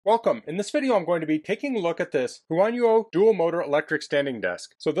Welcome. In this video I'm going to be taking a look at this HUANUO dual motor electric standing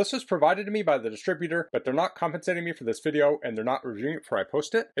desk. So this was provided to me by the distributor, but they're not compensating me for this video and they're not reviewing it before I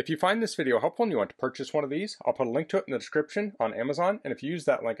post it. If you find this video helpful and you want to purchase one of these, I'll put a link to it in the description on Amazon, and if you use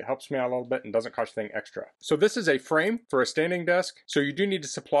that link it helps me out a little bit and doesn't cost you anything extra. So this is a frame for a standing desk, so you do need to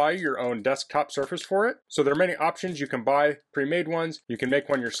supply your own desktop surface for it. So there are many options. You can buy pre-made ones, you can make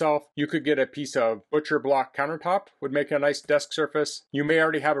one yourself, you could get a piece of butcher block countertop, would make a nice desk surface. You may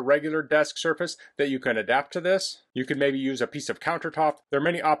already have a regular desk surface that you can adapt to this. You could maybe use a piece of countertop. There are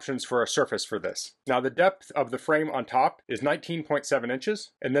many options for a surface for this. Now the depth of the frame on top is 19.7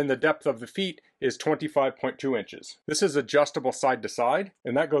 inches, and then the depth of the feet is 25.2 inches. This is adjustable side to side,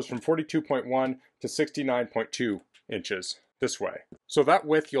 and that goes from 42.1 to 69.2 inches this way. So that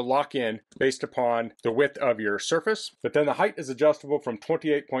width you'll lock in based upon the width of your surface, but then the height is adjustable from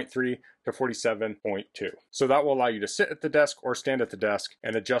 28.3 to 47.2. So that will allow you to sit at the desk or stand at the desk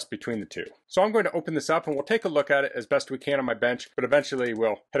and adjust between the two. So I'm going to open this up and we'll take a look at it as best we can on my bench, but eventually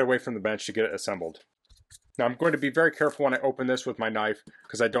we'll head away from the bench to get it assembled. Now I'm going to be very careful when I open this with my knife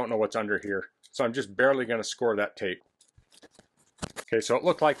because I don't know what's under here. So I'm just barely going to score that tape. Okay, so it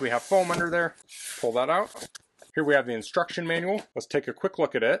looked like we have foam under there. Pull that out. Here we have the instruction manual. Let's take a quick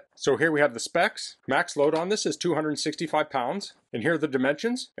look at it. So here we have the specs. Max load on this is 265 pounds. And here are the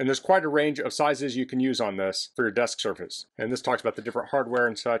dimensions. And there's quite a range of sizes you can use on this for your desk surface. And this talks about the different hardware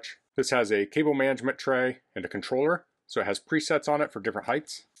and such. This has a cable management tray and a controller. So it has presets on it for different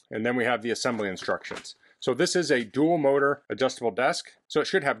heights. And then we have the assembly instructions. So this is a dual motor adjustable desk, so it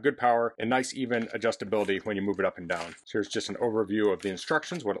should have good power and nice even adjustability when you move it up and down. So here's just an overview of the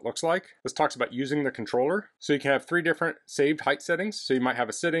instructions, what it looks like. This talks about using the controller. So you can have 3 different saved height settings. So you might have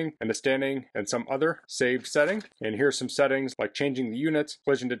a sitting and a standing and some other saved setting. And here's some settings like changing the units,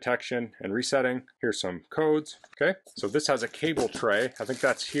 collision detection, and resetting. Here's some codes. Okay, so this has a cable tray. I think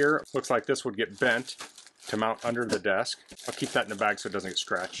that's here. Looks like this would get bent to mount under the desk. I'll keep that in the bag so it doesn't get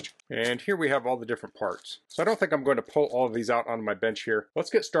scratched. And here we have all the different parts. So I don't think I'm going to pull all of these out onto my bench here. Let's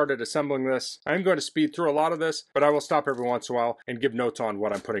get started assembling this. I'm going to speed through a lot of this, but I will stop every once in a while and give notes on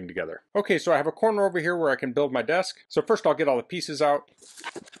what I'm putting together. Okay, so I have a corner over here where I can build my desk. So first I'll get all the pieces out.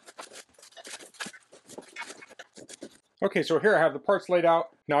 Okay, so here I have the parts laid out.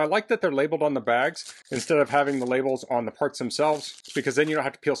 Now I like that they're labeled on the bags instead of having the labels on the parts themselves, because then you don't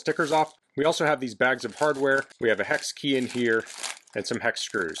have to peel stickers off. We also have these bags of hardware. We have a hex key in here and some hex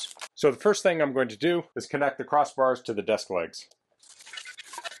screws. So the first thing I'm going to do is connect the crossbars to the desk legs.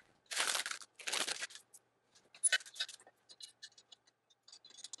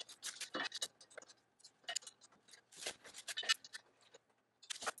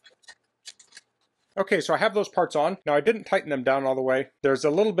 Okay, so I have those parts on. Now I didn't tighten them down all the way. There's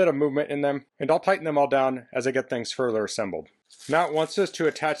a little bit of movement in them, and I'll tighten them all down as I get things further assembled. Now it wants us to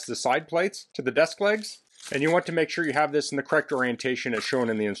attach the side plates to the desk legs, and you want to make sure you have this in the correct orientation as shown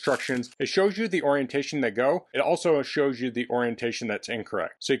in the instructions. It shows you the orientation they go. It also shows you the orientation that's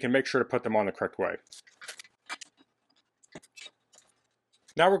incorrect, so you can make sure to put them on the correct way.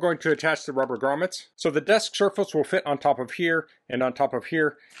 Now we're going to attach the rubber grommets. So the desk surface will fit on top of here and on top of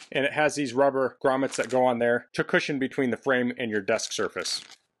here, and it has these rubber grommets that go on there to cushion between the frame and your desk surface.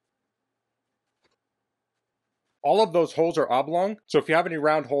 All of those holes are oblong, so if you have any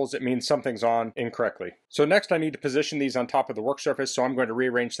round holes, it means something's on incorrectly. So next I need to position these on top of the work surface, so I'm going to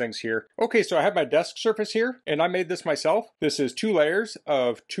rearrange things here. Okay, so I have my desk surface here, and I made this myself. This is 2 layers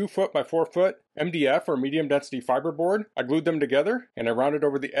of 2 foot by 4 foot MDF or medium density fiberboard. I glued them together and I rounded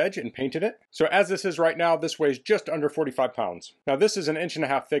over the edge and painted it. So as this is right now, this weighs just under 45 pounds. Now this is 1.5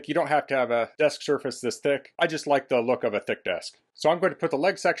 inches thick. You don't have to have a desk surface this thick. I just like the look of a thick desk. So I'm going to put the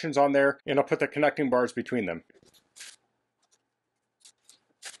leg sections on there and I'll put the connecting bars between them.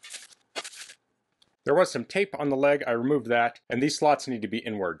 There was some tape on the leg, I removed that, and these slots need to be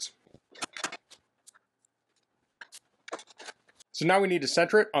inwards. So now we need to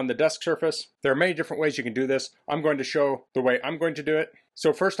center it on the desk surface. There are many different ways you can do this. I'm going to show the way I'm going to do it.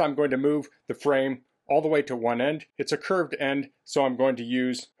 So first I'm going to move the frame all the way to one end. It's a curved end, so I'm going to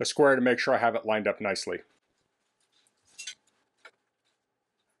use a square to make sure I have it lined up nicely.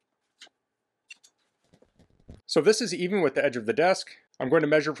 So this is even with the edge of the desk. I'm going to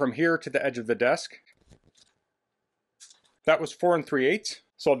measure from here to the edge of the desk. That was 4 3/8,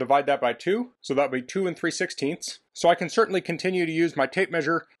 so I'll divide that by 2, so that'll be 2 3/16. So I can certainly continue to use my tape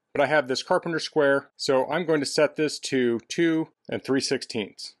measure, but I have this carpenter square, so I'm going to set this to 2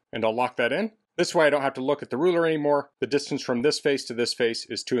 3/16, and I'll lock that in. This way I don't have to look at the ruler anymore. The distance from this face to this face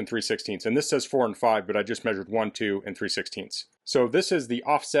is 2 3/16, and this says 4 and 5, but I just measured 1, 2 3/16. So this is the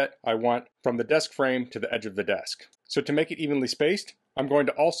offset I want from the desk frame to the edge of the desk. So to make it evenly spaced, I'm going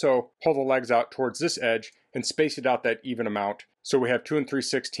to also pull the legs out towards this edge and space it out that even amount. So we have 2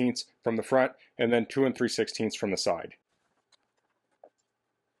 3/16 from the front and then 2 3/16 from the side.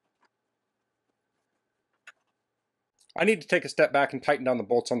 I need to take a step back and tighten down the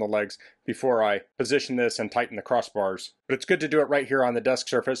bolts on the legs before I position this and tighten the crossbars. But it's good to do it right here on the desk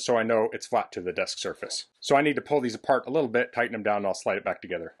surface so I know it's flat to the desk surface. So I need to pull these apart a little bit, tighten them down, and I'll slide it back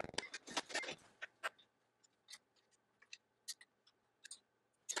together.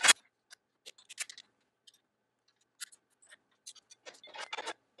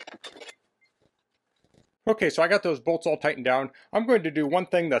 Okay, so I got those bolts all tightened down. I'm going to do one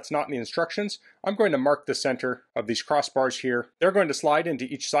thing that's not in the instructions. I'm going to mark the center of these crossbars here. They're going to slide into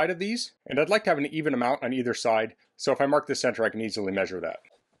each side of these, and I'd like to have an even amount on either side. So if I mark the center, I can easily measure that.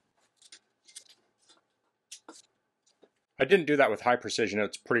 I didn't do that with high precision,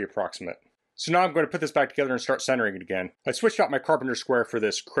 it's pretty approximate. So now I'm going to put this back together and start centering it again. I switched out my carpenter square for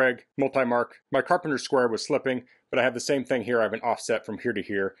this Craig multi-mark. My carpenter square was slipping, but I have the same thing here. I have an offset from here to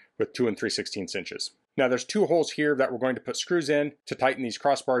here with 2 3/16 inches. Now there's 2 holes here that we're going to put screws in to tighten these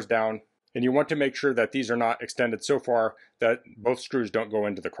crossbars down, and you want to make sure that these are not extended so far that both screws don't go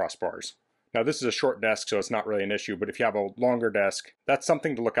into the crossbars. Now this is a short desk, so it's not really an issue, but if you have a longer desk, that's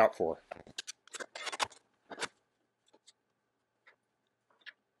something to look out for.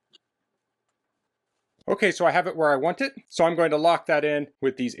 Okay, so I have it where I want it, so I'm going to lock that in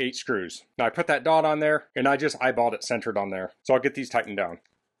with these 8 screws. Now I put that dot on there, and I just eyeballed it centered on there. So I'll get these tightened down.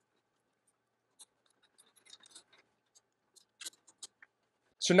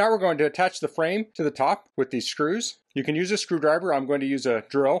 So now we're going to attach the frame to the top with these screws. You can use a screwdriver. I'm going to use a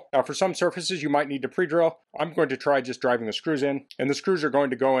drill. Now for some surfaces you might need to pre-drill. I'm going to try just driving the screws in, and the screws are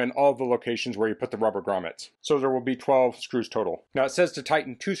going to go in all of the locations where you put the rubber grommets. So there will be 12 screws total. Now it says to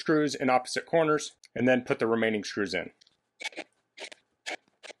tighten 2 screws in opposite corners and then put the remaining screws in.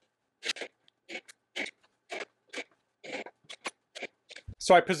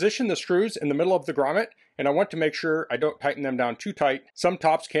 So I position the screws in the middle of the grommet, and I want to make sure I don't tighten them down too tight. Some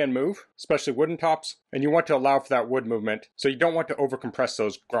tops can move, especially wooden tops, and you want to allow for that wood movement, so you don't want to overcompress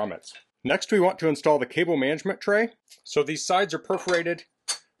those grommets. Next we want to install the cable management tray. So these sides are perforated.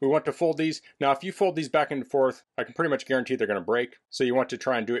 We want to fold these. Now if you fold these back and forth, I can pretty much guarantee they're going to break, so you want to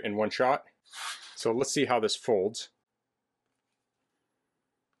try and do it in one shot. So let's see how this folds.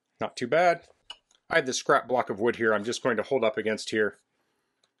 Not too bad. I have this scrap block of wood here I'm just going to hold up against here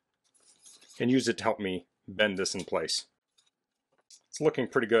and use it to help me bend this in place. It's looking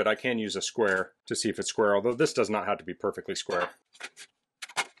pretty good. I can use a square to see if it's square, although this does not have to be perfectly square.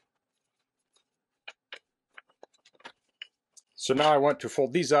 So now I want to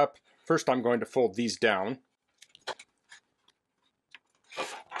fold these up. First I'm going to fold these down.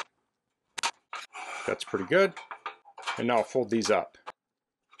 That's pretty good. And now I'll fold these up.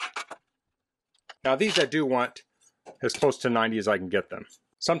 Now these I do want as close to 90 as I can get them.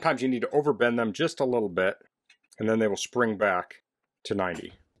 Sometimes you need to overbend them just a little bit, and then they will spring back to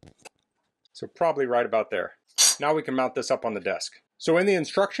 90. So probably right about there. Now we can mount this up on the desk. So in the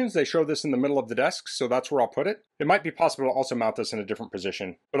instructions, they show this in the middle of the desk, so that's where I'll put it. It might be possible to also mount this in a different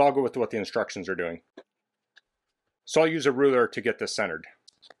position, but I'll go with what the instructions are doing. So I'll use a ruler to get this centered.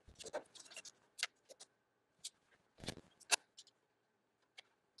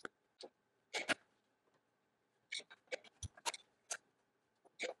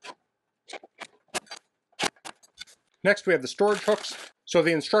 Next we have the storage hooks. So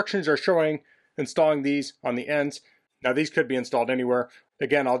the instructions are showing installing these on the ends. Now these could be installed anywhere.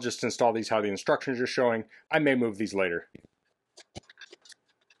 Again, I'll just install these how the instructions are showing. I may move these later.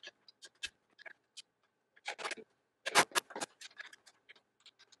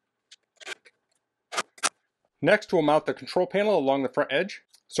 Next we'll mount the control panel along the front edge.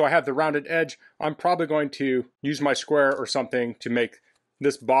 So I have the rounded edge. I'm probably going to use my square or something to make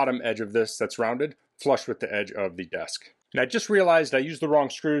this bottom edge of this that's rounded flush with the edge of the desk. And I just realized I used the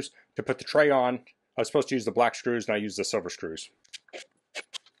wrong screws to put the tray on. I was supposed to use the black screws and I used the silver screws.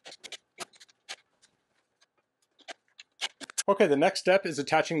 Okay, the next step is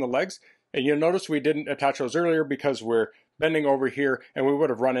attaching the legs. And you'll notice we didn't attach those earlier because we're bending over here and we would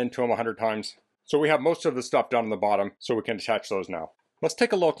have run into them 100 times. So we have most of the stuff down on the bottom, so we can attach those now. Let's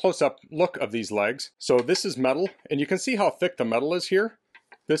take a little close-up look of these legs. So this is metal, and you can see how thick the metal is here.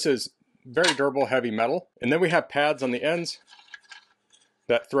 This is very durable, heavy metal. And then we have pads on the ends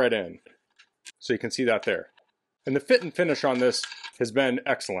that thread in. So you can see that there. And the fit and finish on this has been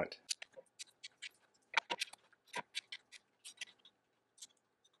excellent.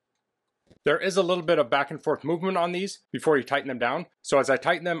 There is a little bit of back and forth movement on these before you tighten them down. So as I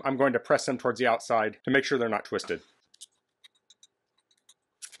tighten them, I'm going to press them towards the outside to make sure they're not twisted.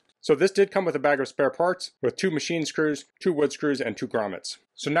 So this did come with a bag of spare parts with 2 machine screws, 2 wood screws, and 2 grommets.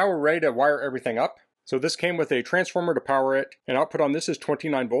 So now we're ready to wire everything up. So this came with a transformer to power it, and output on this is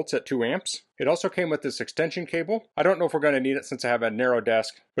 29 volts at 2 amps. It also came with this extension cable. I don't know if we're going to need it since I have a narrow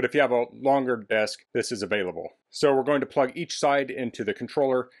desk, but if you have a longer desk, this is available. So we're going to plug each side into the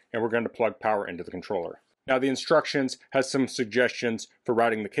controller, and we're going to plug power into the controller. Now the instructions has some suggestions for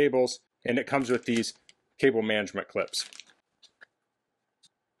routing the cables, and it comes with these cable management clips.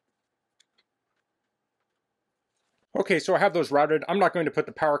 Okay, so I have those routed. I'm not going to put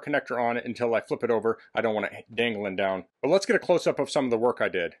the power connector on it until I flip it over. I don't want it dangling down. But let's get a close-up of some of the work I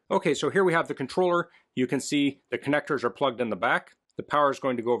did. Okay, so here we have the controller. You can see the connectors are plugged in the back. The power is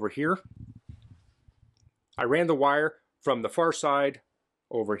going to go over here. I ran the wire from the far side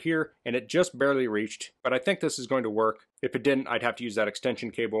over here, and it just barely reached, but I think this is going to work. If it didn't, I'd have to use that extension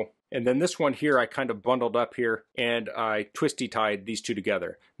cable. And then this one here, I kind of bundled up here, and I twisty tied these two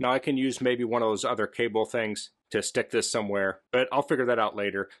together. Now I can use maybe one of those other cable things to stick this somewhere, but I'll figure that out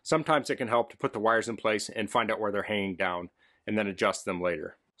later. Sometimes it can help to put the wires in place and find out where they're hanging down, and then adjust them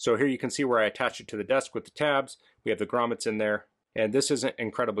later. So here you can see where I attached it to the desk with the tabs. We have the grommets in there. And this isn't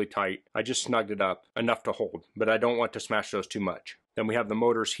incredibly tight. I just snugged it up enough to hold, but I don't want to smash those too much. Then we have the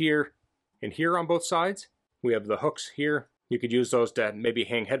motors here and here on both sides. We have the hooks here. You could use those to maybe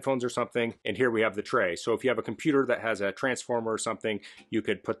hang headphones or something. And here we have the tray. So if you have a computer that has a transformer or something, you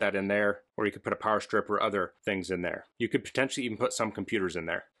could put that in there, or you could put a power strip or other things in there. You could potentially even put some computers in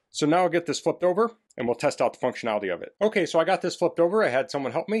there. So now I'll get this flipped over and we'll test out the functionality of it. Okay, so I got this flipped over. I had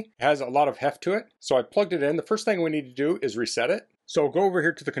someone help me. It has a lot of heft to it. So I plugged it in. The first thing we need to do is reset it. So we'll go over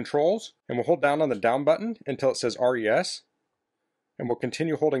here to the controls and we'll hold down on the down button until it says RES. And we'll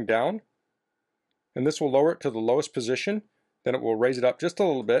continue holding down. And this will lower it to the lowest position. Then it will raise it up just a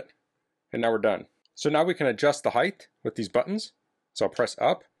little bit. And now we're done. So now we can adjust the height with these buttons. So I'll press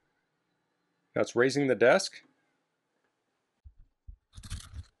up. That's raising the desk.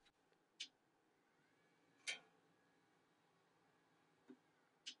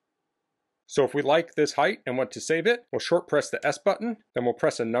 So if we like this height and want to save it, we'll short press the S button, then we'll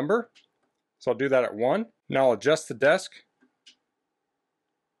press a number. So I'll do that at 1. Now I'll adjust the desk.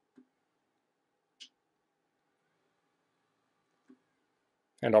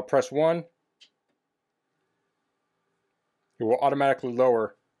 And I'll press 1. It will automatically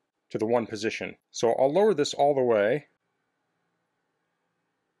lower to the 1 position. So I'll lower this all the way.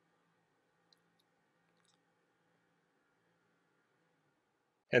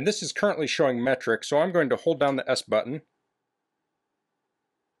 And this is currently showing metric, so I'm going to hold down the S button.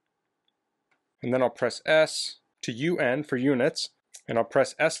 And then I'll press S to UN for units, and I'll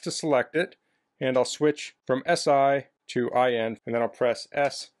press S to select it, and I'll switch from SI to IN, and then I'll press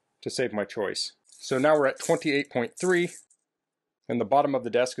S to save my choice. So now we're at 28.3, and the bottom of the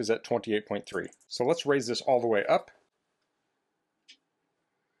desk is at 28.3. So let's raise this all the way up.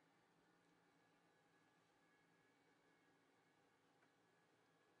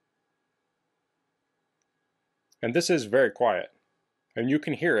 And this is very quiet. And you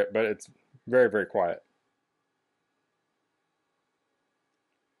can hear it, but it's very, very quiet.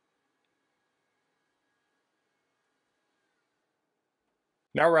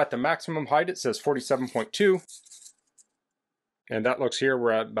 Now we're at the maximum height. It says 47.2. And that looks here,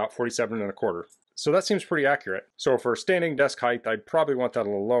 we're at about 47.25. So that seems pretty accurate. So for standing desk height, I'd probably want that a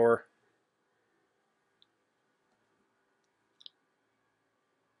little lower.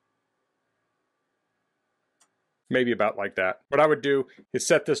 Maybe about like that. What I would do is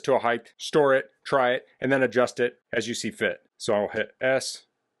set this to a height, store it, try it, and then adjust it as you see fit. So I'll hit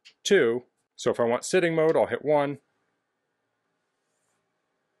S2. So if I want sitting mode, I'll hit 1.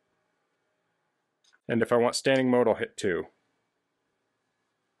 And if I want standing mode, I'll hit 2.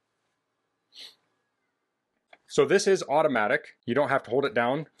 So this is automatic. You don't have to hold it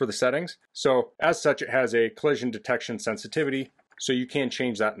down for the settings. So as such, it has a collision detection sensitivity. So you can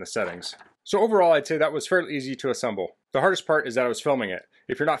change that in the settings. So overall, I'd say that was fairly easy to assemble. The hardest part is that I was filming it.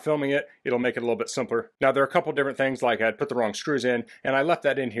 If you're not filming it, it'll make it a little bit simpler. Now there are a couple different things, like I'd put the wrong screws in, and I left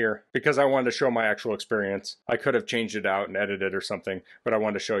that in here because I wanted to show my actual experience. I could have changed it out and edited it or something, but I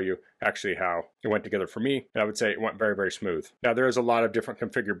wanted to show you actually how it went together for me, and I would say it went very, very smooth. Now there is a lot of different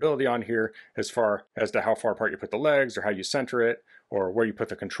configurability on here as far as to how far apart you put the legs, or how you center it, or where you put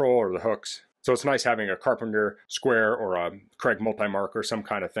the control or the hooks. So it's nice having a Carpenter square or a Craig multi-mark or some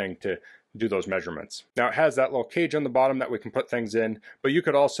kind of thing to do those measurements. Now it has that little cage on the bottom that we can put things in, but you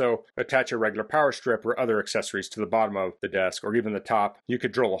could also attach a regular power strip or other accessories to the bottom of the desk, or even the top. You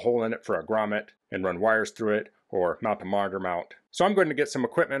could drill a hole in it for a grommet and run wires through it, or mount a monitor mount. So I'm going to get some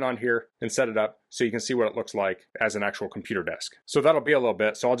equipment on here and set it up so you can see what it looks like as an actual computer desk. So that'll be a little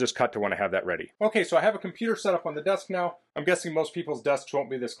bit, so I'll just cut to when I have that ready. Okay, so I have a computer set up on the desk now. I'm guessing most people's desks won't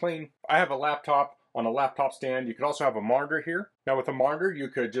be this clean. I have a laptop on a laptop stand. You could also have a monitor here. Now with a monitor, you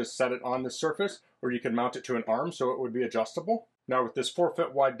could just set it on the surface, or you could mount it to an arm so it would be adjustable. Now with this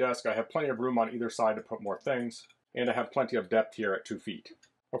 4-foot wide desk, I have plenty of room on either side to put more things, and I have plenty of depth here at 2 feet.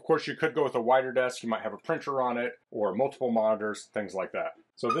 Of course, you could go with a wider desk. You might have a printer on it or multiple monitors, things like that.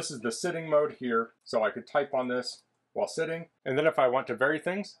 So this is the sitting mode here. So I could type on this while sitting. And then if I want to vary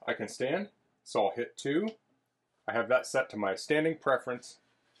things, I can stand. So I'll hit 2. I have that set to my standing preference.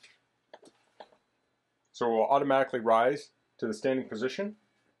 So it will automatically rise to the standing position.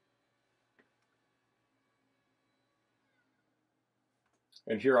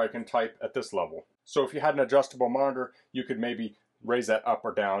 And here I can type at this level. So if you had an adjustable monitor, you could maybe raise that up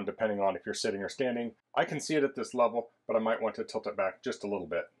or down depending on if you're sitting or standing. I can see it at this level, but I might want to tilt it back just a little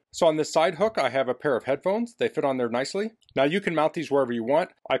bit. So on this side hook, I have a pair of headphones. They fit on there nicely. Now you can mount these wherever you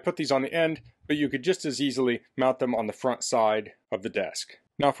want. I put these on the end, but you could just as easily mount them on the front side of the desk.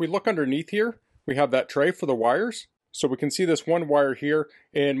 Now if we look underneath here, we have that tray for the wires. So we can see this one wire here,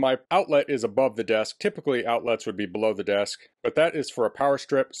 and my outlet is above the desk. Typically outlets would be below the desk, but that is for a power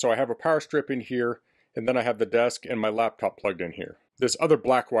strip. So I have a power strip in here, and then I have the desk and my laptop plugged in here. This other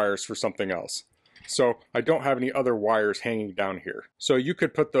black wire is for something else. So I don't have any other wires hanging down here. So you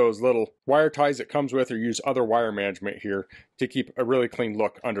could put those little wire ties it comes with or use other wire management here to keep a really clean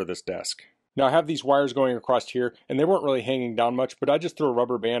look under this desk. Now I have these wires going across here, and they weren't really hanging down much, but I just threw a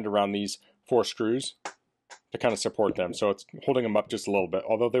rubber band around these 4 screws to kind of support them. So it's holding them up just a little bit,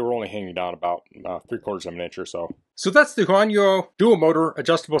 although they were only hanging down about 3/4 of an inch or so. So that's the HUANUO dual motor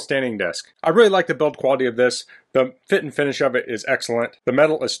adjustable standing desk. I really like the build quality of this. The fit and finish of it is excellent. The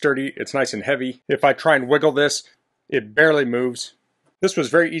metal is sturdy, it's nice and heavy. If I try and wiggle this, it barely moves. This was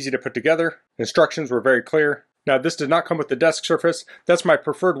very easy to put together. Instructions were very clear. Now this did not come with the desk surface. That's my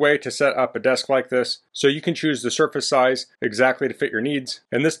preferred way to set up a desk like this. So you can choose the surface size exactly to fit your needs.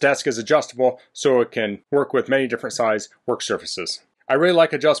 And this desk is adjustable so it can work with many different size work surfaces. I really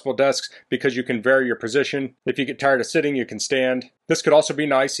like adjustable desks because you can vary your position. If you get tired of sitting, you can stand. This could also be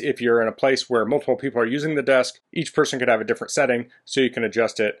nice if you're in a place where multiple people are using the desk. Each person could have a different setting so you can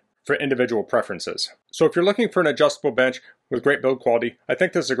adjust it for individual preferences. So if you're looking for an adjustable bench with great build quality, I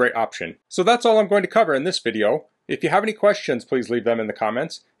think this is a great option. So that's all I'm going to cover in this video. If you have any questions, please leave them in the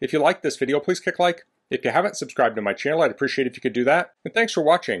comments. If you like this video, please click like. If you haven't subscribed to my channel, I'd appreciate if you could do that. And thanks for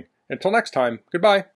watching. Until next time, goodbye.